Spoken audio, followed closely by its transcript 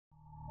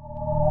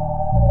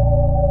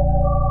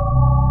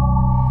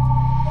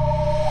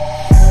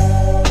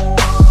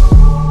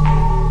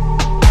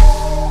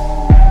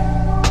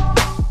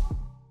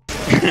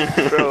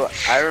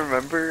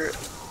remember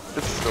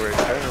this story.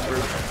 I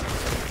remember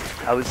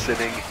I was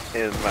sitting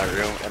in my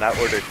room and I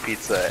ordered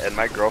pizza, and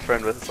my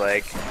girlfriend was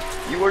like,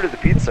 "You ordered the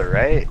pizza,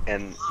 right?"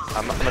 And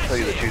I'm gonna tell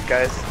you the truth,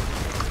 guys.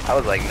 I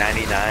was like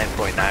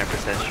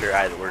 99.9% sure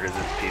I had ordered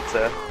this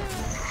pizza.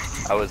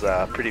 I was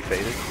pretty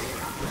faded.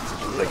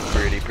 I was like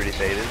pretty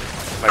faded.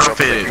 My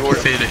girlfriend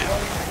was like,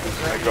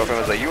 my girlfriend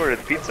was like, "You ordered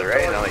the pizza,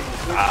 right?" And I'm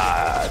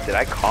like, did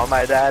I call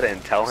my dad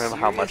and tell him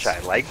how much I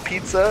like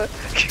pizza?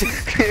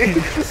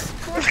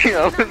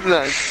 I was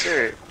not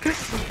sure.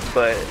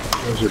 But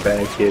those are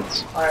bad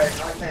kids. Alright,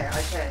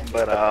 I can't.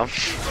 But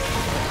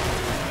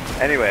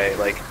anyway,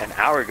 like an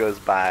hour goes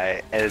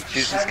by and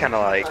she's just kind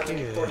of like,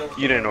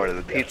 "You didn't order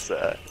the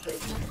pizza,"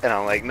 and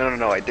I'm like, "No,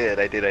 I did.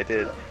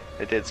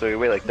 So we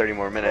wait like 30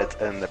 more minutes,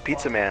 and the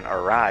pizza man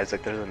arrives.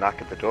 Like there's a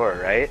knock at the door,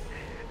 right?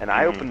 And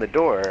I open the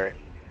door,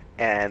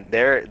 and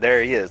there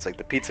he is, like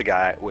the pizza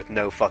guy with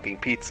no fucking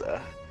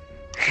pizza.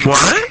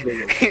 What?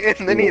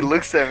 And then he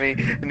looks at me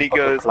and he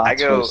goes, I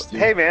go,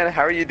 "Hey man,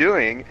 how are you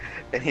doing?"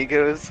 And he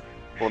goes,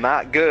 "Well,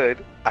 not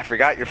good. I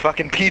forgot your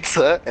fucking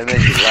pizza." And then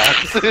he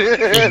left.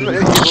 And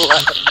then he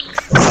left.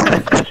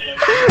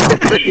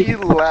 And then he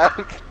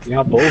left.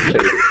 Yeah, both.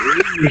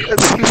 And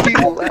then he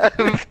left.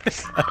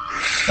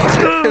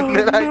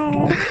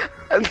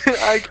 And then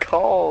I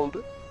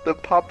called the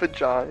Papa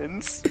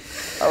John's.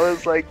 I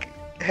was like,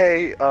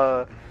 "Hey,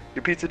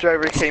 your pizza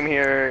driver came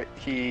here,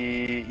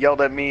 he yelled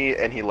at me,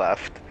 and he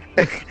left."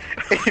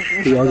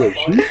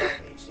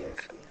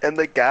 And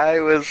the guy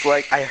was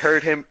like, I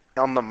heard him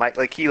on the mic,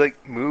 like he like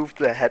moved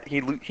the head,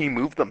 he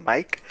moved the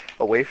mic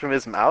away from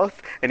his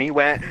mouth, and he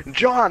went,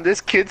 "John,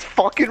 this kid's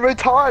fucking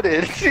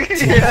retarded."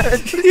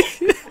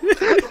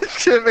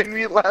 Shit made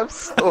me laugh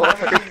so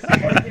hard.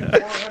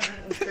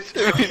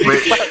 Shit made me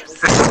laugh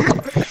so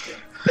hard.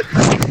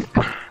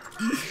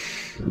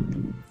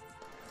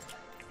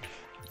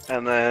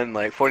 And then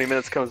like 40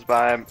 minutes comes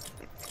by,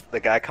 the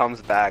guy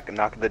comes back and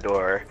knocks at the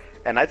door,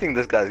 and I think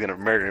this guy's gonna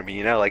murder me,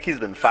 you know, like he's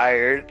been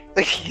fired,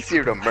 like he's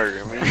here to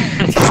murder me.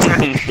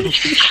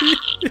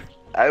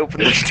 I open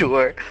this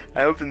door,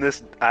 I open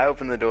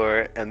the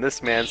door, and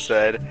this man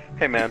said,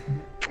 "Hey man,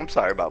 I'm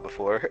sorry about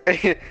before.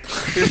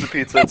 Here's the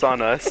pizza, it's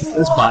on us."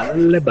 It's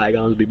fine, let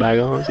bygones be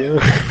bygones, yo.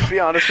 To be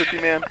honest with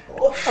you, man,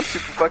 I'm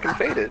super fucking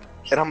faded.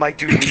 And I'm like,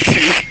 "Dude, me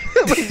too."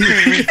 I'm like,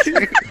 "Dude, me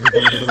too."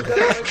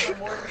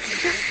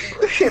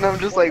 And I'm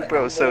just like,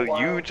 "Bro, so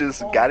you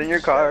just got in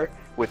your car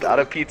without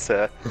a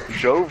pizza,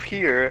 drove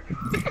here,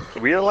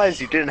 realized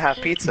you didn't have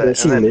pizza, and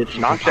then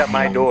knocked at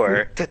my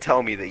door to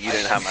tell me that you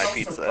didn't have my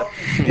pizza."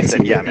 He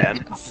said, "Yeah,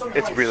 man,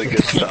 it's really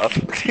good stuff."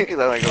 And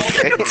I'm like,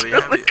 "Okay."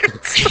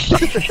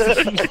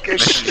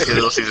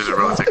 Little Caesars are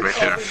romantic right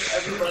there.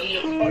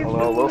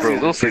 Hello,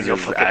 Little Caesars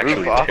is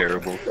actually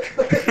terrible.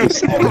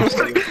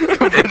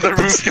 Open the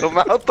roof your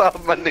mouth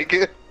off, my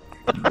nigga.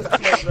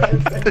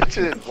 That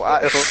shit is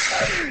wild.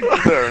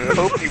 I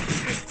hope you...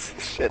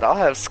 Shit, I'll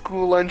have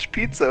school lunch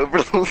pizza over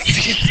Little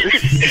Caesars.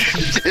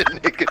 Shit,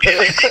 nigga.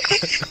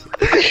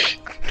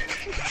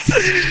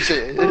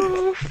 Shit.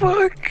 Oh,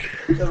 fuck.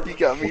 You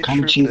got me. What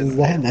kind of cheese is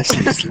that? That's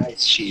some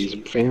sliced cheese,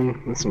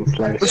 fam. That's some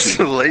sliced cheese.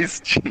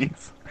 Sliced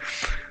cheese.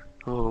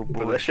 Oh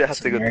boy, that shit has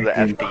to go to the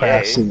American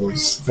Craft FDA.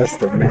 symbols. That's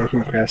the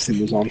American Craft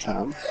symbols on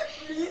top.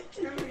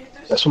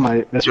 That's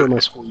what my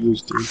school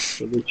used to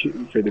for the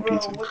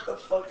pizza.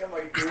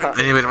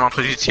 Anybody want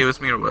to play GTA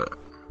with me or what?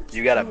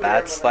 You got a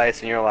bad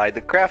slice and you're like,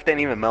 "The craft ain't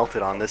even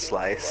melted on this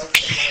slice."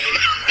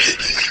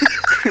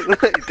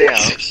 Damn.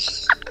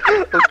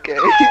 Okay.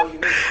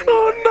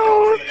 Oh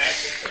no.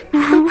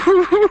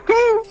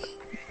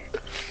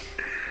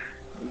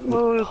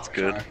 Oh, that's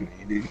good.